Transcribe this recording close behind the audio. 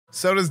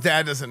Soda's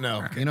dad doesn't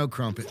know. You know,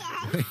 Crumpet,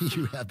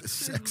 you have the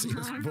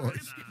sexiest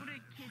voice.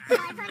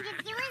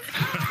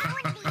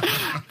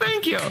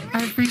 Thank you.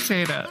 I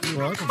appreciate it. You're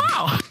welcome.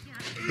 Wow.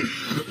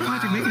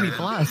 God, you're making me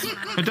blush.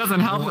 It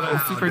doesn't help that I'm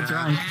super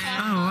drunk.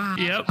 Oh, wow.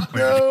 Yep.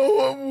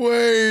 No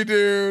way,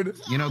 dude.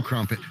 You know,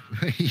 Crumpet,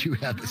 you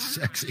have the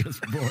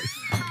sexiest voice.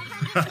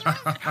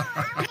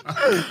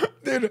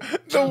 Dude,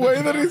 the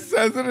way that he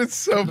says it is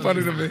so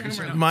funny to me.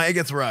 Maya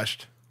gets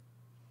rushed.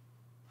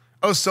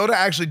 Oh, Soda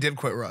actually did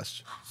quit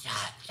Rust.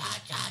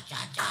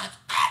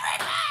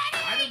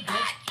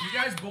 You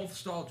guys both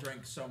stall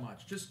drink so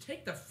much. Just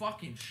take the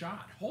fucking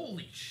shot.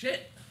 Holy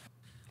shit.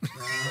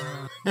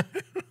 I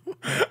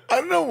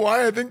don't know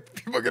why I think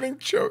people are getting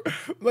choked.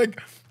 Like,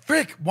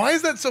 frick, why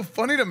is that so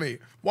funny to me?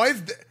 Why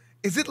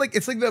is it like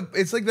it's like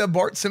the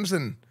Bart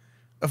Simpson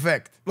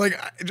effect? Like,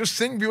 just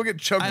seeing people get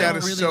choked out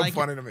is really so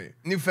funny to me.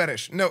 New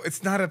fetish. No,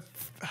 it's not a.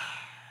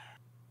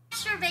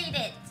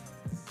 Masturbated.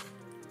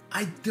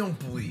 I don't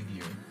believe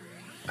you.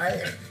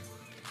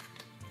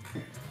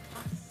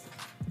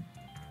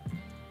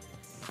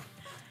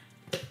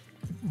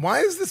 Why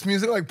is this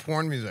music like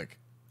porn music?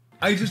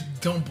 I just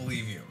don't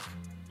believe you.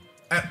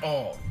 At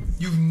all.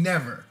 You've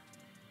never,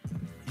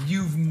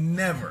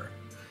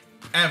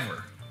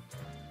 ever.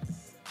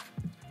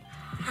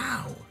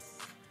 How?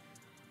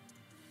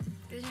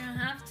 Because you don't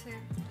have to.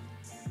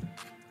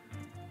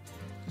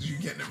 Did you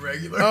get it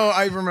regular? Oh,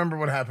 I remember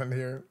what happened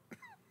here.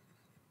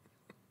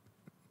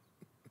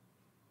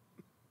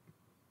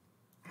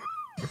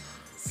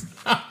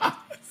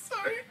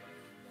 Sorry.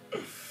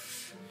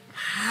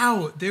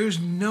 How? There's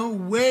no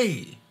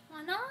way.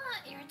 Why not?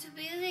 You're too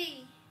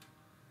busy.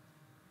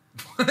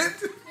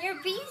 What?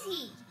 You're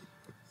busy.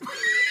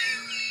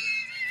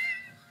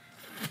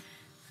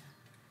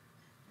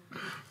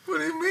 What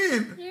do you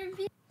mean? You're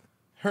busy.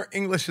 Her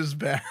English is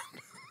bad.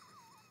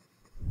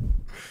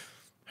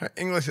 Her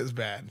English is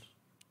bad.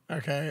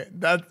 Okay,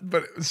 but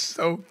it was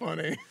so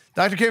funny.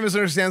 Dr. K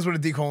misunderstands what a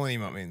decolon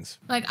emote means.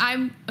 Like,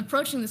 I'm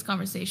approaching this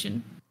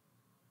conversation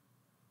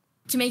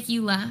to make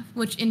you laugh,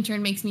 which in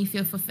turn makes me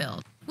feel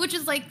fulfilled, which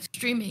is like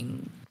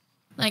streaming.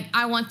 Like,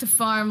 I want to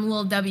farm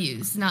little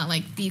W's, not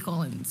like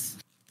decolons.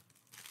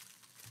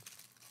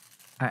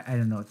 I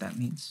don't know what that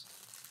means.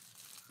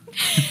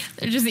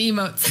 They're just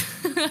emotes.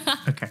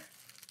 Okay.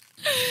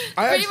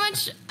 Pretty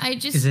much, I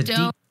just Is it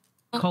don't.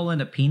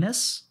 colon a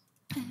penis?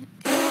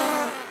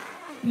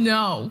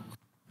 No.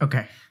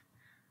 Okay.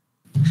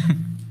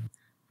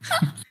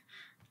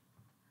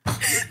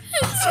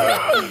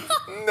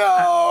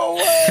 No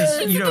way.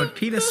 Because, you know,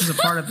 penis is a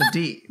part of the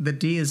D. The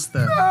D is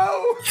the...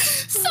 No.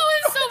 So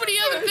is so many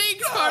other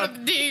things part of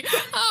the D.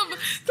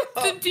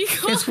 The D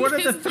colon It's one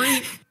of the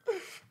three...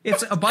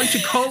 It's a bunch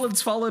of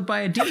colons followed by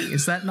a D.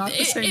 Is that not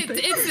the same thing?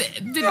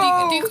 D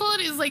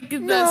colon is like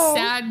the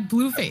sad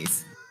blue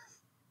face.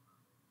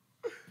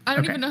 I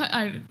don't even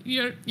know.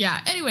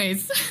 Yeah.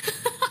 Anyways,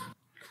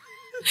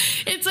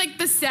 it's like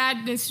the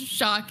sadness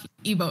shock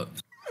emote.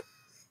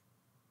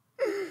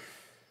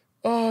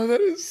 Oh,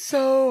 that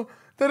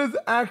is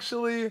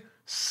actually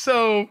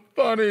so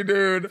funny,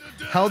 dude.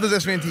 How old is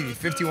Esfand TV?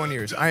 51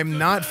 years. I am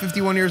not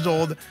 51 years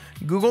old.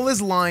 Google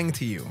is lying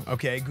to you,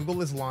 okay?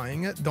 Google is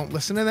lying. Don't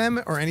listen to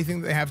them or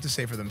anything they have to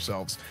say for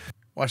themselves.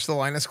 Watch the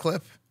Linus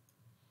clip.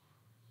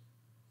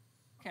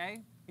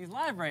 Okay, he's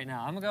live right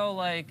now. I'm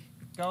gonna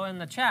go in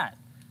the chat.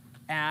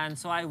 And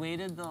so I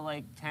waited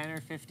the 10 or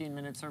 15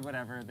 minutes or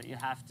whatever that you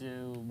have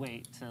to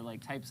wait to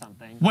type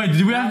something. Wait,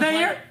 do we have that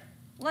here?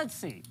 Let's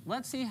see.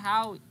 Let's see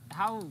how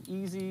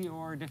easy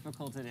or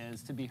difficult it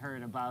is to be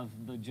heard above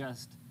the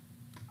just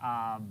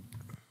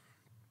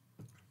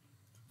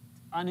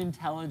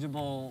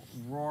unintelligible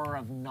roar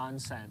of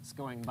nonsense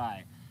going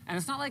by. And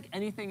it's not like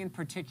anything in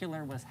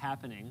particular was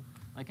happening.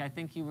 I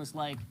think he was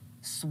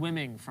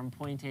swimming from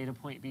point A to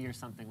point B or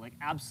something.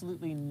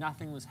 Absolutely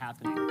nothing was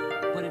happening.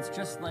 But it's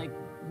just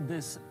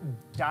this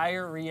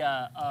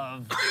diarrhea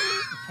of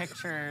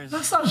pictures.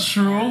 That's not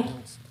true.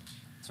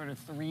 Sort of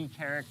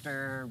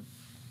 3-character,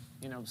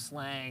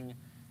 slang.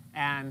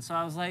 And so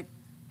I was like,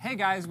 hey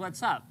guys,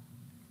 what's up?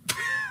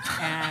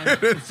 And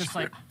it's just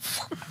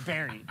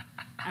buried.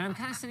 And I'm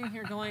kind of sitting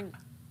here going,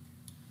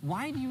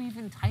 why do you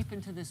even type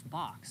into this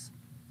box?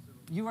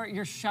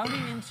 You're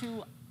shouting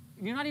into,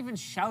 you're not even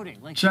shouting.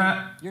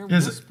 You're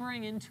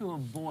whispering into a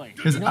void.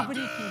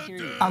 Nobody can hear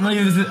you. I'm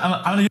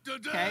gonna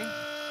Okay?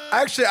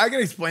 Actually, I can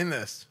explain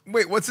this.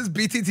 Wait, what's his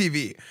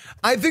BTTV?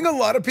 I think a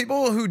lot of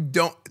people who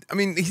don't, I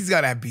mean, he's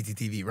got to have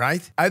BTTV,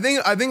 right? I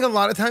think a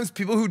lot of times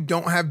people who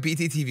don't have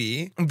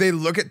BTTV, they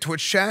look at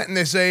Twitch chat and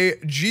they say,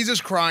 Jesus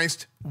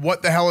Christ,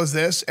 what the hell is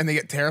this? And they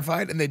get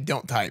terrified and they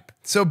don't type.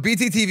 So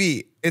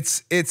BTTV,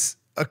 it's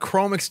a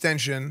Chrome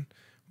extension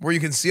where you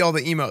can see all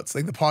the emotes,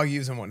 like the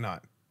Poggies and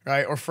whatnot,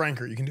 right? Or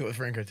Franker, you can do it with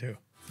Franker too.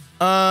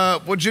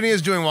 What Jinny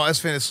is doing while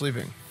Esfand is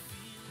sleeping.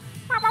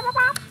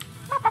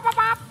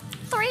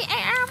 3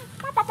 a.m.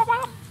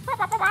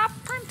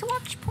 Time to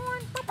watch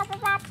porn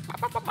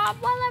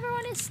while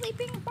everyone is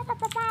sleeping.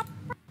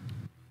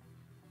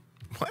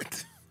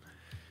 What?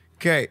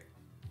 Okay.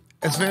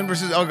 Esfand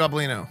versus El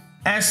Goblino.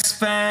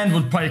 Esfand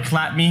would probably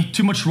clap me.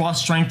 Too much raw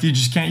strength,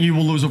 you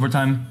will lose over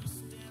time.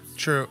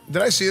 True.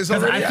 Did I see this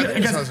already? I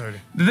think I saw this already.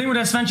 The thing with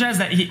Esfand is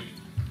that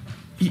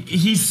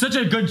he's such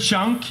a good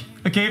chunk,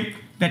 okay,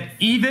 that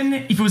even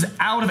if he was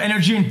out of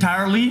energy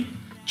entirely,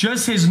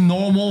 just his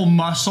normal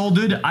muscle,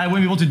 dude, I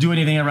wouldn't be able to do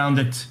anything around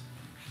it.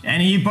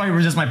 And he'd probably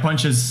resist my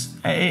punches.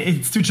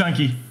 It's too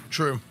chunky.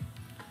 True.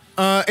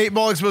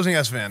 8-ball exposing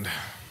Esfand.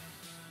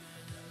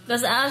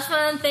 Does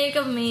Esfand think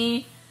of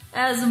me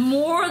as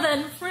more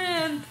than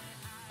friend?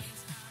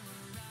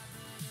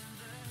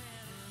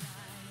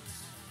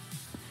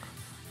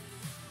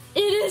 It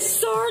is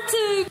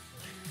starting.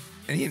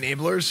 Any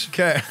enablers?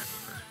 Okay.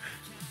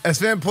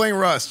 Esfand playing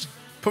Rust.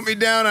 Put me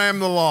down, I am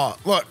the law.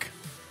 Look,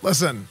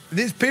 listen.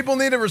 These people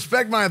need to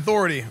respect my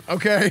authority,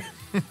 okay?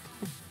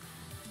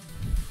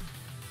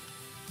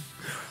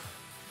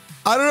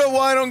 I don't know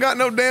why I don't got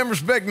no damn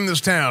respect in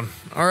this town,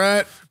 all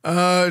right?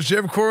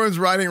 Sheriff Corwin's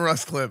riding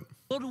Rust clip.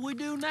 What do we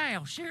do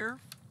now, Sheriff?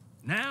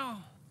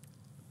 Now,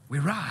 we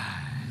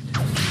ride.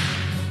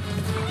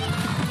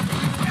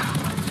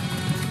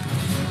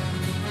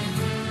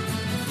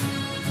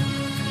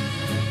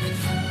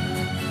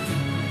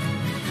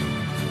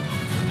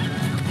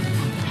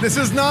 This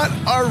is not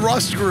our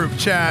Rust group,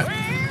 chat.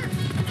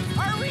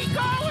 Where are we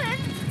going?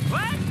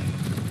 What?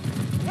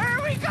 Where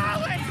are we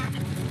going?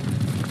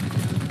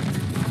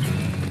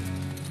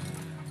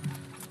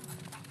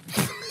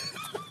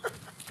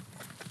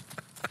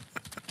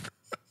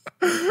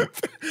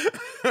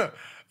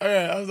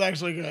 Okay, that was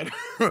actually good.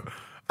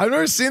 I've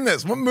never seen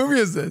this. What movie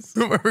is this?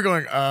 Where are we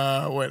going?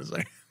 Wait a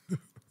second.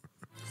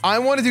 I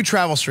want to do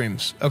travel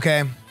streams,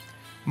 okay?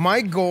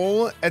 My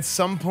goal at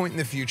some point in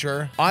the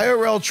future,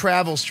 IRL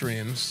travel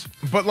streams,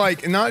 but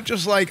like not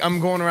just like I'm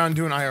going around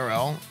doing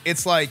IRL.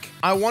 It's like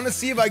I want to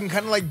see if I can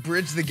kind of like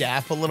bridge the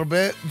gap a little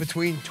bit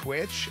between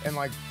Twitch and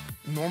like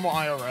normal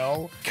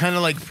IRL, kind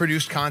of like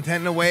produce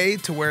content in a way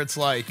to where it's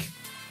like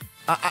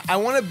I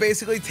want to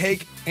basically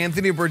take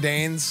Anthony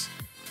Bourdain's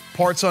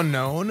Parts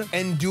Unknown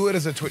and do it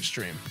as a Twitch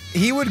stream.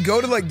 He would go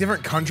to like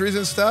different countries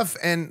and stuff,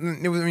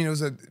 and it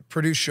was a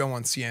produced show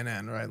on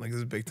CNN, right? Like this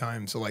is big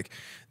time. So like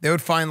they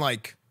would find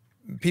like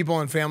people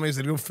and families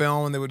that go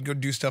film, and they would go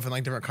do stuff in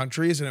like different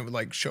countries, and it would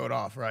like show it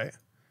off, right?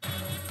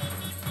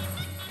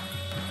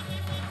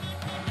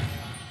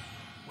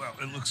 Well,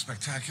 it looks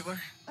spectacular.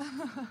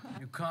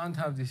 You can't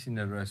have this in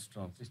a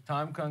restaurant. It's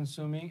time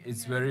consuming,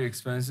 it's very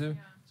expensive.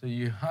 So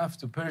you have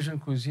to, Persian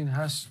cuisine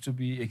has to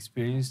be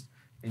experienced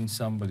in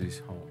somebody's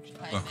home.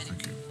 Well,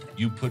 thank you.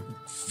 You put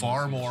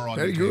far more on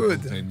Very the table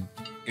good. than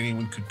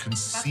anyone could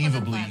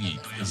conceivably eat.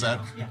 Is that?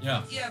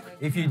 Yeah.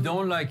 If you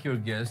don't like your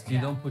guest, you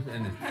don't put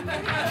anything.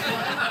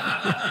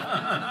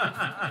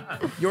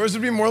 Yours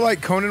would be more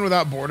like Conan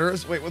Without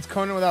Borders. Wait, what's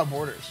Conan Without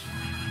Borders?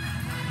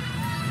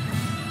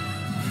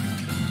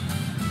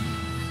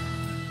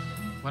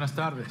 Buenas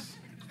tardes.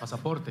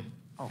 Pasaporte.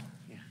 Oh,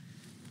 yeah.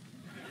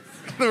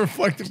 The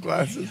reflective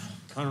glasses.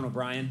 Conan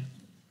O'Brien.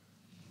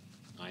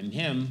 I'm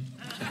him.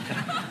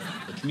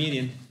 The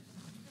comedian.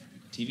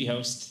 TV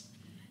host.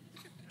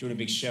 Doing a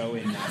big show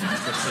in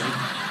Mexico City.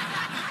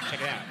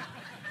 Check it out.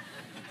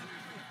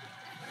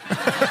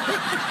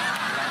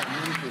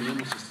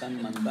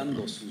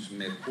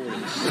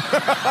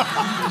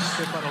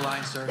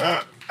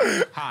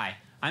 Hi,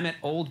 I'm at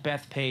Old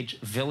Bethpage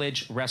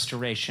Village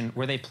Restoration,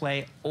 where they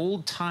play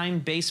old-time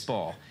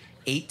baseball.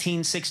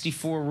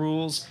 1864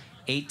 rules,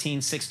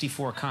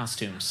 1864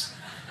 costumes.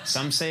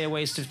 Some say a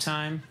waste of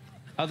time.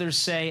 Others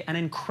say an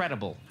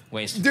incredible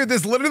waste of time. Dude,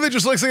 this literally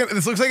just looks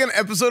like an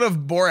episode of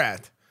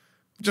Borat.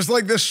 Just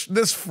like this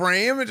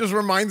frame, it just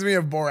reminds me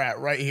of Borat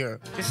right here.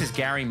 This is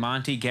Gary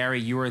Monty.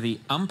 Gary, you are the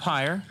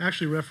umpire.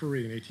 Actually,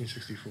 referee in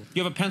 1864.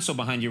 You have a pencil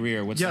behind your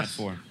ear. What's that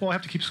for? Well, I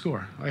have to keep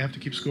score. I have to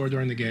keep score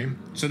during the game.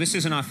 So this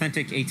is an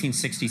authentic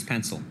 1860s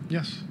pencil.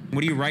 Yes.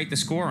 What do you write the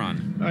score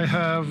on? I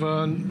have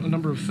a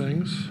number of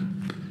things.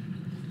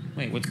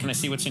 Wait, can I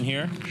see what's in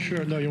here?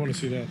 Sure. No, you want to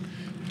see that.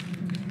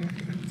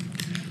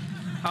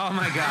 Oh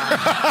my God.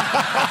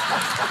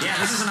 Yeah,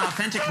 this is an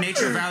authentic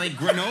Nature Valley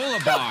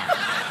granola bar.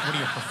 What are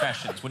your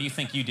professions? What do you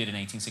think you did in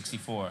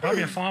 1864?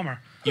 Probably a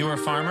farmer. You were a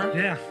farmer?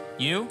 Yeah.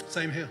 You?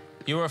 Same here.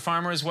 You were a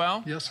farmer as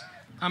well? Yes.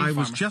 I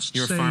was just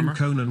You're a saying farmer?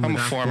 Conan I'm a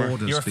Without farmer.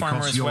 Borders You're a farmer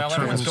because as your well.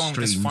 Everyone's going with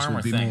this streams farmer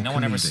will be thing. more No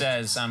one ever comedic.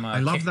 says I'm a I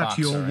love that kickboxer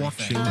you're or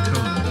watching anything.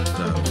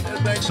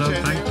 Conan, though. So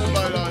thank you.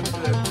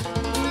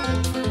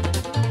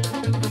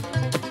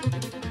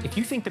 If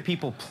you think the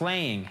people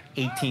playing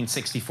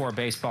 1864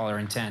 baseball are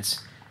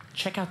intense,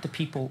 check out the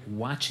people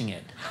watching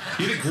it.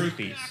 You're the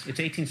groupies. It's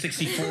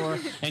 1864,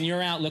 and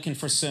you're out looking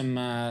for some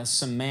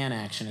man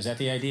action. Is that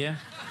the idea?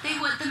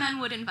 The men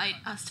would invite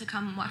us to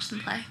come watch them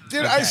play.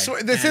 Dude, I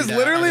swear, this is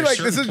literally like,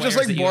 this is just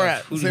like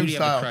Borat, Who same do you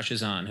have style. the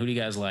crushes on? Who do you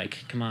guys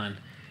like? Come on.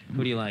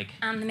 Who do you like?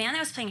 The man that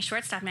was playing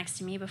shortstop next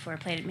to me before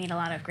made a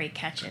lot of great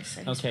catches.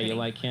 So he's Okay, you pretty-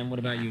 like him. What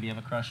about you? Do you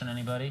have a crush on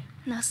anybody?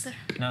 No, sir.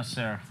 No,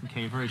 sir. Okay,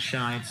 you're very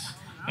shy. It's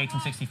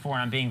 1864,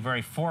 and I'm being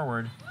very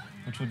forward,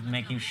 which would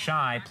make you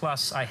shy.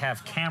 Plus, I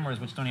have cameras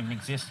which don't even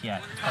exist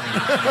yet. It's probably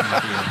not time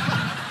with you.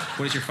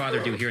 What does your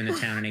father do here in the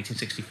town in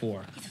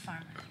 1864? He's a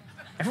farmer.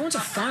 Everyone's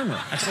a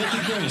farmer. That's all I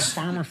keep hearing is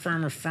farmer,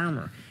 farmer,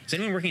 farmer. Is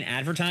anyone working in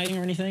advertising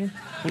or anything?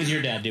 What does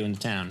your dad do in the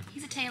town?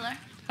 He's a tailor.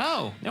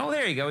 Oh,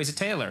 there you go. He's a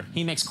tailor.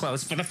 He makes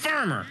clothes for the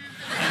farmer.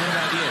 And what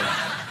about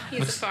you?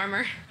 He's a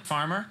farmer.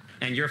 Farmer?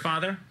 And your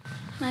father?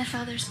 My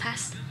father's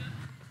passed.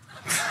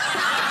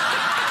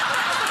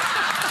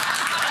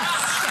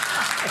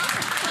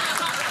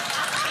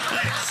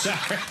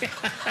 Sorry.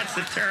 That's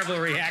a terrible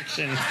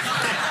reaction.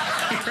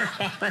 Your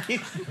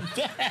father's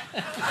dead. Let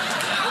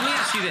me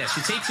ask you this.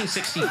 It's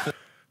 1864.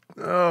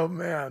 Oh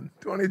man,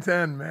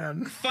 2010,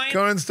 man.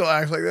 Conan still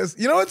acts like this.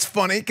 You know what's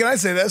funny? Can I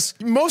say this?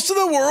 Most of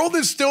the world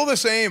is still the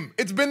same.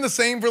 It's been the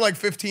same for like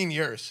 15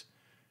 years.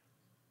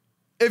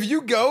 If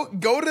you go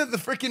to the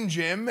freaking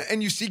gym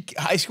and you see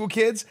high school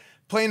kids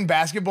playing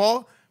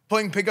basketball,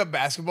 playing pickup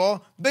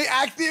basketball, they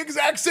act the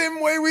exact same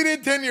way we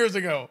did 10 years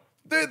ago.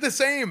 They're the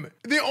same.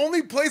 The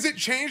only place it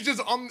changed is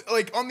on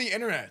the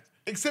internet.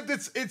 Except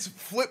it's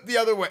flipped the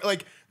other way.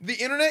 Like the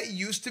internet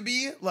used to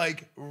be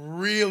like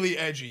really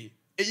edgy.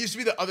 It used to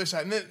be the other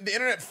side, and then the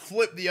internet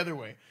flipped the other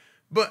way.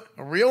 But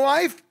real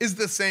life is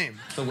the same.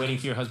 Still waiting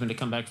for your husband to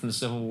come back from the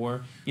Civil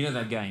War. You know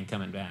that guy ain't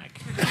coming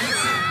back.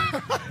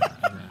 That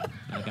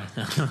guy's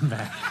not coming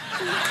back.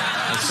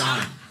 I saw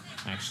him,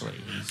 actually.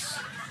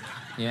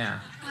 Yeah.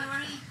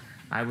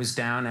 I was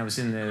down, I was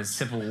in the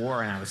Civil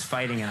War, and I was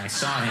fighting, and I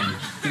saw him.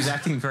 He was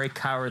acting very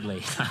cowardly,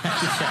 I have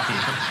to tell you.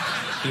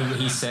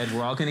 He said,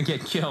 we're all going to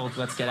get killed,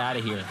 let's get out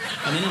of here.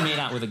 And then he made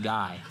out with a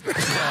guy. This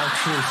is all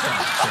true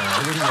stuff, so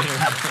I wouldn't wait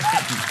around for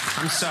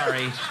him. I'm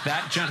sorry,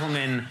 that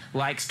gentleman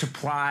likes to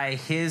ply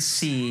his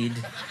seed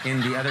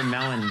in the other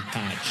melon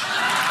patch.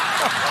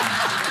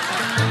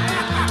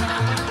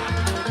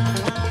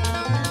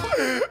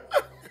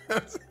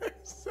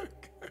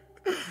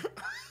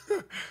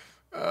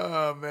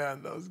 Oh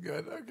man, that was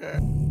good. Okay.